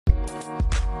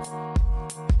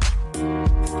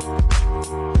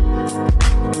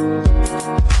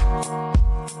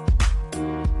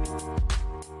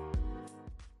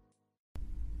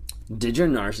Did your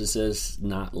narcissist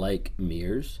not like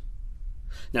mirrors?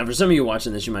 Now, for some of you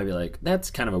watching this, you might be like, that's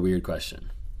kind of a weird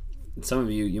question. Some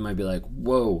of you might be like,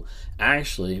 whoa,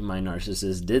 actually, my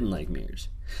narcissist didn't like mirrors.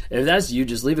 If that's you,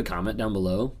 just leave a comment down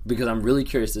below, because I'm really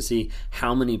curious to see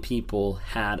how many people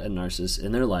had a narcissist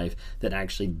in their life that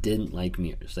actually didn't like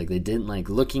mirrors. Like, they didn't like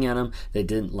looking at them, they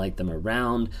didn't like them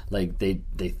around, like they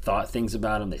thought things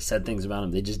about them, they said things about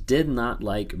them, they just did not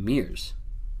like mirrors.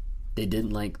 They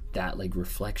didn't like that, like,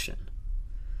 reflection.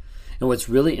 And what's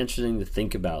really interesting to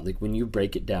think about, like when you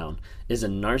break it down, is a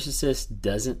narcissist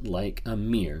doesn't like a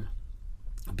mirror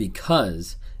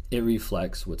because it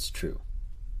reflects what's true.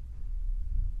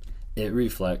 It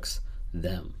reflects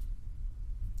them.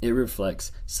 It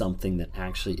reflects something that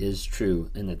actually is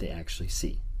true and that they actually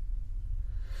see.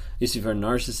 You see, for a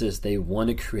narcissist, they want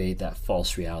to create that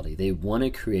false reality. They want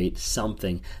to create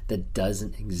something that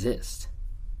doesn't exist.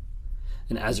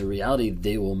 And as a reality,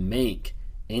 they will make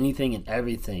anything and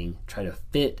everything try to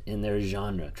fit in their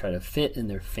genre, try to fit in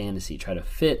their fantasy, try to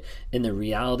fit in the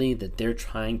reality that they're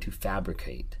trying to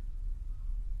fabricate.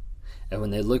 And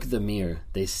when they look at the mirror,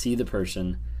 they see the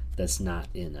person that's not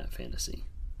in that fantasy.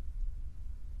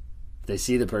 They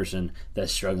see the person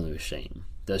that's struggling with shame,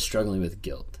 that's struggling with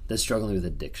guilt, that's struggling with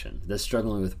addiction, that's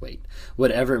struggling with weight,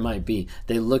 whatever it might be.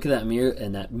 They look at that mirror,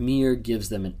 and that mirror gives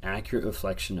them an accurate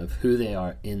reflection of who they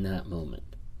are in that moment.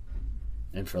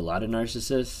 And for a lot of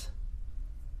narcissists,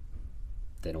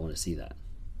 they don't want to see that.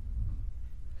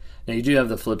 Now, you do have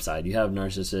the flip side. You have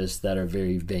narcissists that are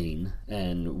very vain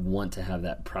and want to have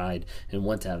that pride and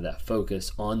want to have that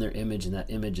focus on their image, and that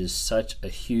image is such a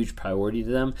huge priority to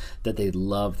them that they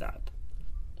love that.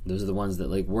 Those are the ones that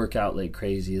like work out like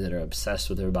crazy, that are obsessed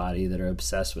with their body, that are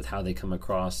obsessed with how they come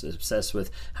across, obsessed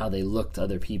with how they look to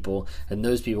other people, and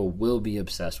those people will be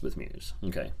obsessed with mirrors.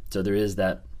 Okay, so there is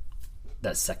that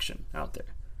section out there.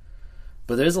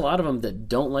 But there's a lot of them that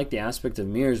don't like the aspect of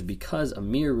mirrors because a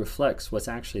mirror reflects what's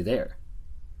actually there.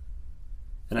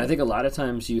 And I think a lot of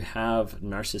times you have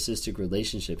narcissistic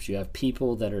relationships. You have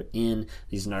people that are in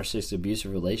these narcissistic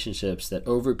abusive relationships that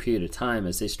over a period of time,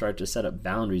 as they start to set up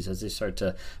boundaries, as they start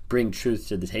to bring truth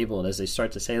to the table, and as they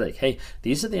start to say like, hey,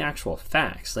 these are the actual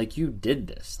facts. Like, you did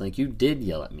this. Like, you did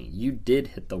yell at me. You did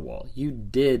hit the wall. You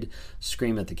did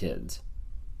scream at the kids.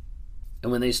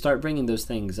 And when they start bringing those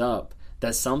things up,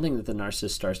 that's something that the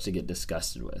narcissist starts to get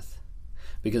disgusted with,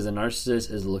 because the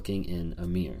narcissist is looking in a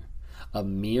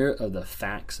mirror of the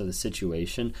facts of the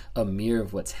situation, a mirror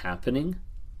of what's happening,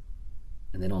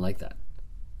 and they don't like that.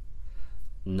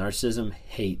 Narcissism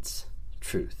hates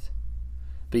truth,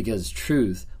 because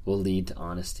truth will lead to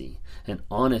honesty, and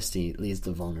honesty leads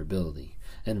to vulnerability,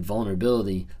 and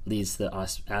vulnerability leads to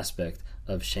the aspect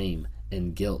of shame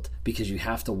and guilt, because you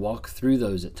have to walk through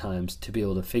those at times to be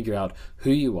able to figure out who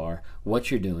you are,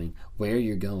 what you're doing, where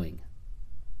you're going.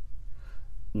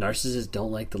 Narcissists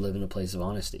don't like to live in a place of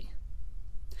honesty.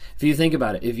 If you think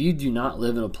about it, if you do not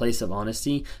live in a place of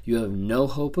honesty, you have no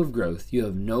hope of growth, you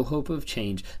have no hope of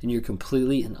change, and you're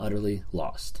completely and utterly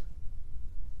lost.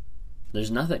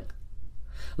 There's nothing.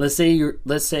 Let's say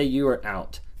you are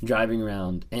out driving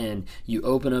around and you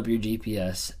open up your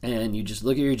GPS and you just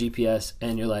look at your GPS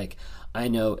and you're like, I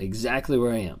know exactly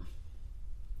where I am.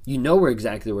 You know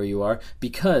exactly where you are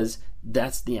because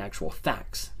that's the actual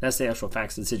facts. That's the actual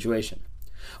facts of the situation.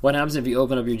 What happens if you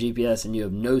open up your GPS and you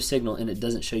have no signal and it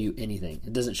doesn't show you anything?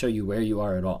 It doesn't show you where you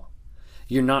are at all.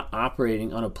 You're not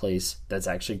operating on a place that's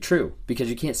actually true because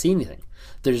you can't see anything.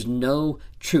 There's no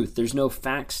truth. There's no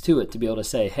facts to it to be able to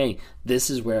say, hey, this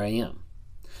is where I am.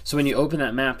 So when you open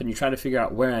that map and you try to figure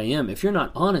out where I am, if you're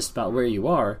not honest about where you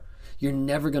are, you're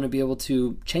never going to be able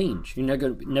to change. You're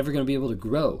never going to be able to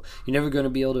grow. You're never going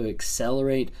to be able to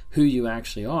accelerate who you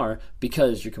actually are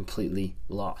because you're completely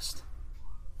lost.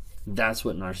 That's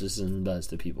what narcissism does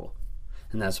to people.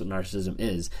 And that's what narcissism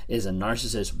is a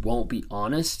narcissist won't be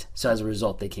honest, so as a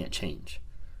result, they can't change.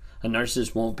 A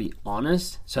narcissist won't be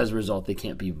honest, so as a result, they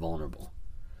can't be vulnerable.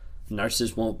 A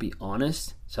narcissist won't be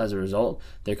honest, so as a result,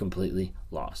 they're completely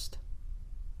lost.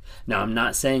 Now, I'm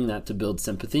not saying that to build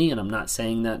sympathy, and I'm not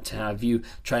saying that to have you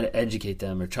try to educate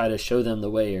them or try to show them the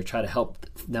way or try to help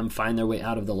them find their way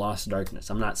out of the lost darkness.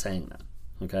 I'm not saying that,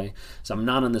 okay? So I'm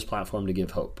not on this platform to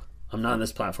give hope. I'm not on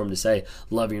this platform to say,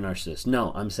 love your narcissist.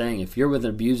 No, I'm saying if you're with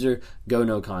an abuser, go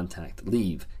no contact.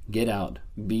 Leave. Get out.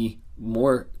 Be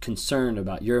more concerned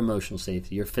about your emotional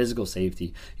safety, your physical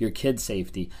safety, your kid's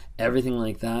safety, everything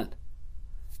like that,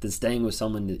 than staying with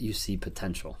someone that you see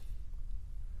potential.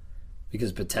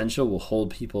 Because potential will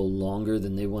hold people longer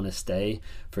than they want to stay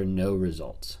for no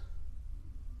results.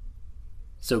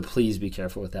 So please be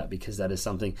careful with that, because that is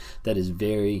something that is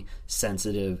very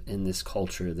sensitive in this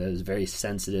culture, that is very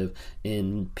sensitive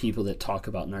in people that talk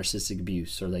about narcissistic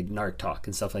abuse or like narc talk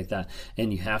and stuff like that.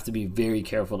 And you have to be very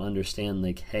careful to understand,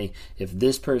 like, hey, if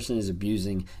this person is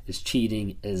abusing, is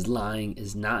cheating, is lying,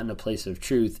 is not in a place of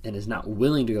truth, and is not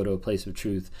willing to go to a place of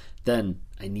truth, then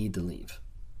I need to leave.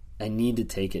 I need to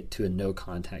take it to a no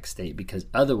contact state, because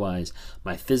otherwise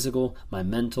my physical, my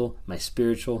mental, my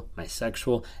spiritual, my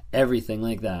sexual, everything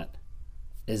like that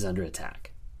is under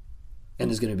attack and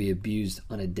is going to be abused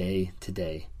on a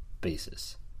day-to-day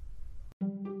basis.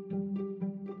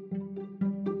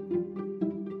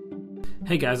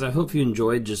 Hey guys, I hope you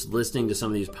enjoyed just listening to some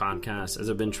of these podcasts, as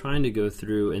I've been trying to go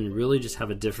through and really just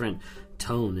have a different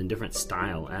tone and different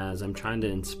style as I'm trying to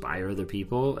inspire other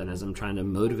people and as I'm trying to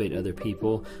motivate other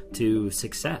people to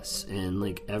success in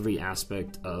like every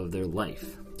aspect of their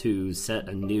life, to set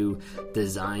a new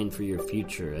design for your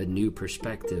future, a new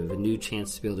perspective, a new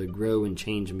chance to be able to grow and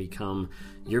change and become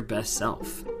your best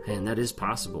self. And that is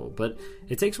possible, but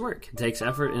it takes work, it takes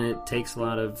effort, and it takes a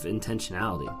lot of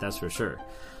intentionality, that's for sure.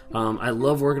 I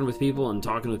love working with people and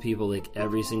talking with people like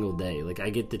every single day. Like I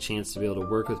get the chance to be able to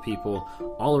work with people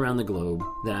all around the globe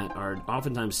that are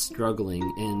oftentimes struggling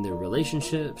in their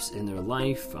relationships, in their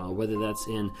life, whether that's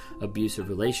in abusive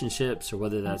relationships or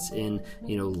whether that's in,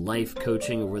 life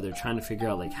coaching, or where they're trying to figure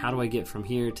out like, how do I get from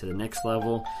here to the next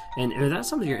level? And if that's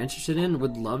something you're interested in,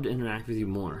 would love to interact with you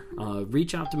more.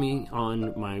 Reach out to me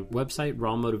on my website,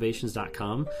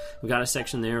 rawmotivations.com. We got a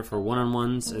section there for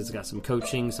one-on-ones. It's got some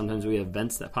coaching. Sometimes we have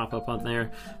events that pop up on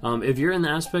there. If you're in the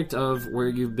aspect of where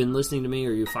you've been listening to me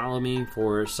or you follow me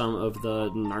for some of the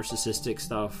narcissistic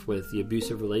stuff with the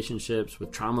abusive relationships,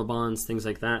 with trauma bonds, things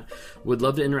like that, would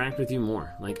love to interact with you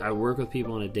more. Like I work with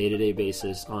people on a day-to-day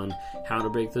basis on how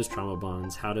to break those trauma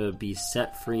bonds, how to be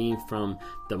set free from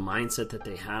the mindset that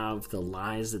they have, the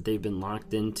lies that they've been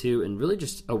locked into, and really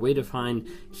just a way to find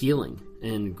healing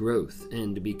and growth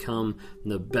and to become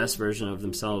the best version of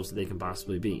themselves that they can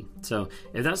possibly be. So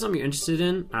if that's something you're interested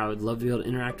in, I would love to be able to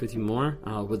interact with you more.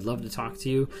 Would love to talk to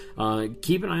you.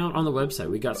 Keep an eye out on the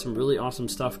website. We got some really awesome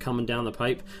stuff coming down the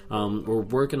pipe. We're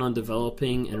working on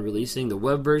developing and releasing. The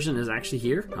web version is actually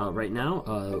here right now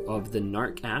of the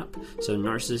NARC app, so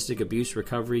Narcissistic Abuse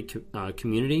Recovery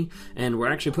Community, and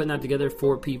we're actually putting that together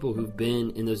for people who've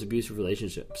been in those abusive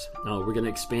relationships. We're going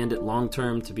to expand it long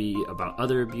term to be about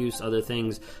other abuse, other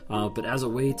things, but as a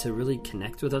way to really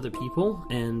connect with other people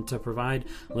and to provide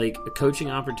like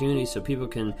coaching opportunities so people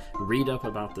can read up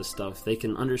about this stuff. They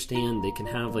can understand, they can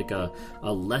have like a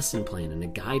lesson plan and a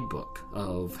guidebook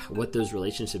of what those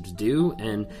relationships do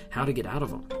and how to get out of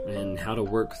them and how to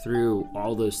work through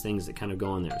all those things that kind of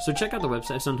go on there. So check out the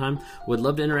website sometime. Would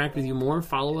love to interact with you more.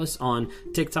 Follow us on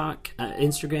TikTok,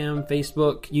 Instagram,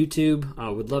 Facebook,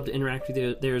 YouTube. Would love to interact with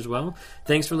you there as well.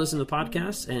 Thanks for listening to the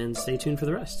podcast, and stay tuned for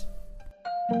the rest.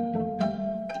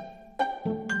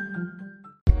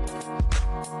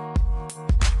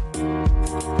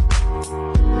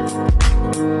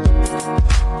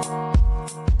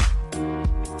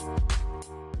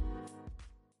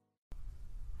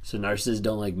 So narcissists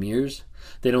don't like mirrors.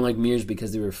 They don't like mirrors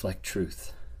because they reflect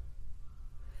truth.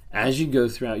 As you go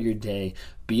throughout your day,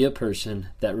 be a person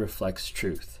that reflects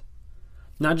truth.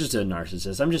 Not just to a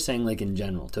narcissist. I'm just saying like in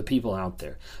general, to people out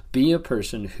there. Be a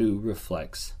person who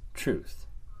reflects truth.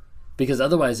 Because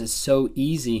otherwise it's so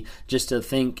easy just to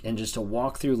think and just to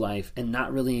walk through life and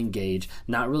not really engage,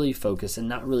 not really focus, and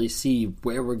not really see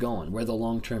where we're going, where the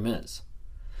long term is.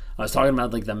 I was talking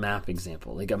about like the map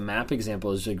example. Like a map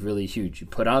example is like really huge. You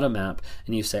put out a map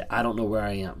and you say, I don't know where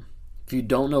I am. If you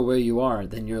don't know where you are,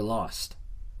 then you're lost.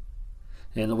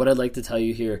 And what I'd like to tell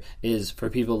you here is for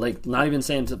people, like not even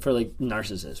saying for like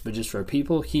narcissists, but just for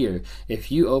people here,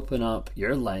 if you open up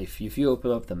your life, if you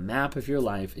open up the map of your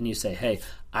life and you say, hey,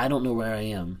 I don't know where I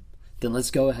am, then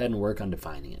let's go ahead and work on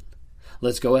defining it.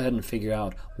 Let's go ahead and figure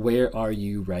out, where are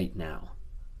you right now?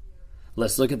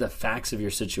 Let's look at the facts of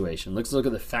your situation. Let's look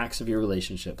at the facts of your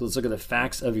relationship. Let's look at the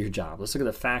facts of your job. Let's look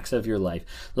at the facts of your life.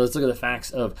 Let's look at the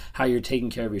facts of how you're taking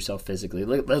care of yourself physically.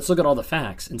 Let's look at all the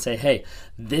facts and say, hey,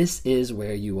 this is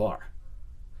where you are.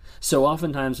 So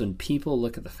oftentimes when people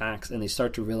look at the facts and they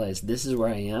start to realize this is where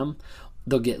I am,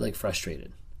 they'll get like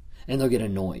frustrated and they'll get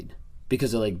annoyed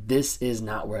because they're like, this is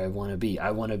not where I want to be.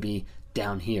 I want to be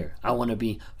down here. I want to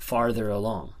be farther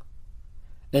along.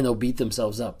 And they'll beat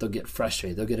themselves up. They'll get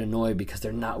frustrated. They'll get annoyed because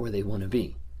they're not where they want to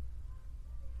be.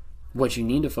 What you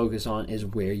need to focus on is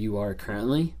where you are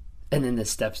currently and then the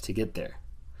steps to get there.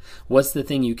 What's the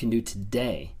thing you can do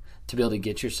today to be able to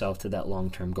get yourself to that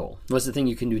long-term goal? What's the thing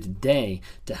you can do today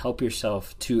to help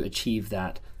yourself to achieve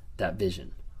that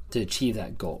vision, to achieve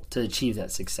that goal, to achieve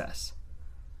that success.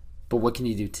 But what can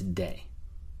you do today?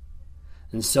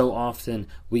 And so often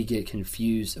we get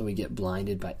confused and we get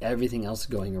blinded by everything else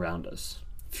going around us.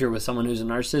 If you're with someone who's a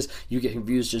narcissist, you get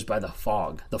confused just by the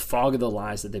fog of the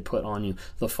lies that they put on you,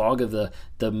 the fog of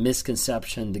the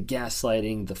misconception, the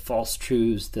gaslighting, the false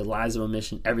truths, the lies of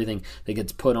omission, everything that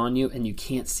gets put on you, and you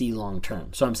can't see long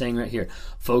term. So I'm saying right here,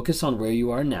 focus on where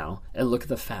you are now and look at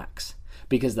the facts.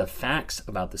 Because the facts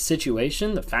about the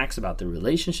situation, the facts about the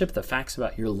relationship, the facts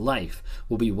about your life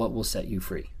will be what will set you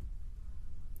free.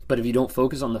 But if you don't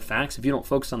focus on the facts, if you don't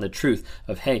focus on the truth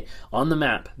of, hey, on the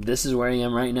map, this is where I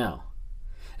am right now.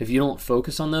 If you don't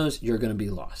focus on those, you're going to be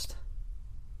lost.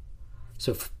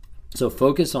 So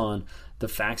focus on the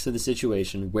facts of the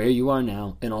situation, where you are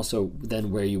now, and also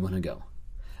then where you want to go.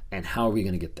 And how are we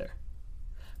going to get there?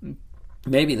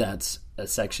 Maybe that's a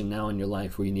section now in your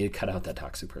life where you need to cut out that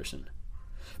toxic person.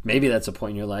 Maybe that's a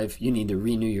point in your life you need to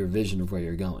renew your vision of where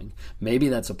you're going. Maybe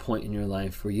that's a point in your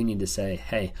life where you need to say,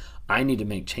 hey, I need to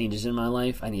make changes in my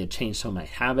life. I need to change some of my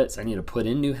habits. I need to put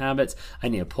in new habits. I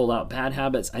need to pull out bad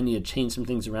habits. I need to change some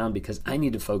things around because I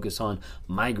need to focus on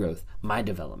my growth, my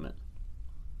development.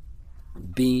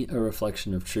 Be a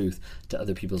reflection of truth to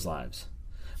other people's lives.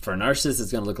 For a narcissist,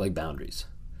 it's going to look like boundaries.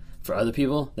 For other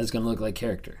people, that's going to look like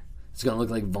character. It's going to look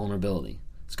like vulnerability.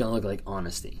 It's going to look like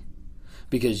honesty.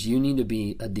 Because you need to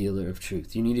be a dealer of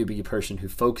truth. You need to be a person who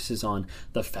focuses on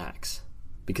the facts.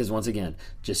 Because once again,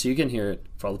 just so you can hear it,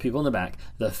 for all the people in the back,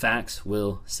 the facts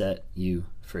will set you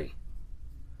free.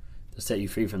 They'll set you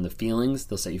free from the feelings.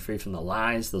 They'll set you free from the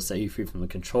lies. They'll set you free from the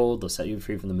control. They'll set you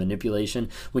free from the manipulation.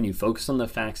 When you focus on the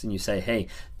facts and you say, hey,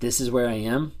 this is where I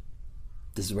am.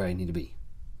 This is where I need to be.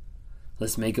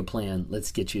 Let's make a plan.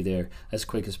 Let's get you there as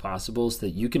quick as possible so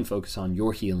that you can focus on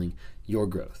your healing, your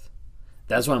growth.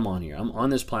 That's why I'm on here. I'm on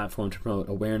this platform to promote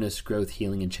awareness, growth,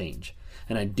 healing, and change.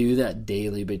 And I do that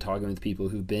daily by talking with people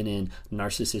who've been in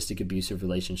narcissistic abusive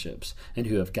relationships and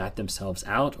who have got themselves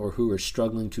out or who are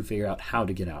struggling to figure out how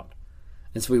to get out.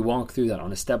 And so we walk through that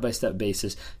on a step-by-step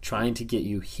basis, trying to get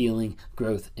you healing,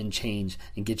 growth, and change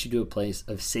and get you to a place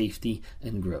of safety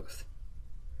and growth.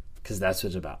 Because that's what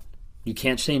it's about. You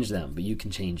can't change them, but you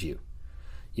can change you.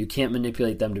 You can't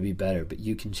manipulate them to be better, but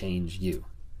you can change you.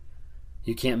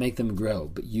 You can't make them grow,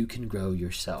 but you can grow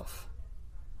yourself.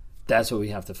 That's what we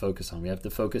have to focus on. We have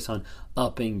to focus on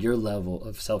upping your level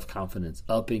of self-confidence,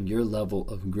 upping your level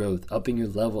of growth, upping your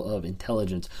level of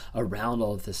intelligence around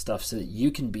all of this stuff so that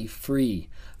you can be free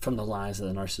from the lies that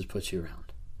the narcissist puts you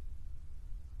around.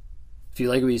 If you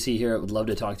like what you see here, I would love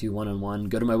to talk to you one-on-one.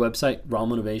 Go to my website, Raw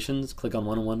Motivations, click on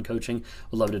one-on-one coaching.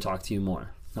 Would love to talk to you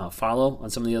more. Follow on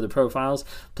some of the other profiles.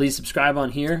 Please subscribe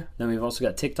on here. Then we've also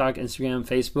got TikTok, Instagram,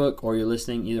 Facebook, or you're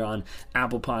listening either on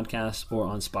Apple Podcasts or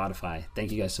on Spotify.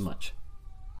 Thank you guys so much.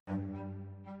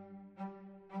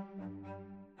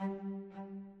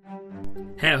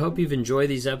 Hey, I hope you've enjoyed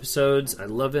these episodes. I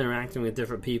love interacting with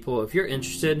different people. If you're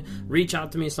interested, reach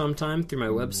out to me sometime through my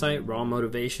website, Raw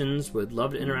Motivations. Would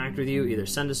love to interact with you. Either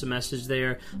send us a message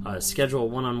there, schedule a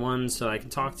one-on-one so I can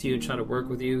talk to you and try to work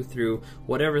with you through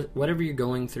whatever you're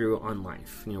going through on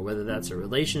life. You know, whether that's a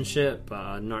relationship,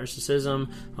 narcissism,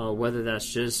 whether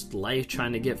that's just life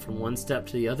trying to get from one step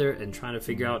to the other and trying to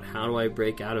figure out how do I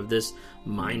break out of this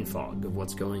mind fog of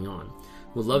what's going on.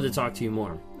 Would love to talk to you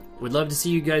more. Would love to see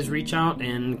you guys reach out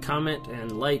and comment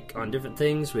and like on different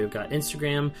things. We've got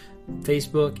Instagram,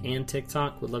 Facebook, and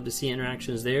TikTok. Would love to see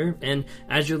interactions there. And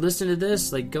as you're listening to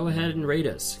this, go ahead and rate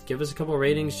us. Give us a couple of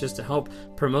ratings just to help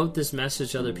promote this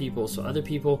message to other people so other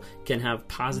people can have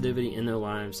positivity in their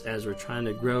lives as we're trying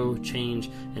to grow, change,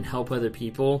 and help other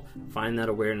people find that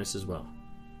awareness as well.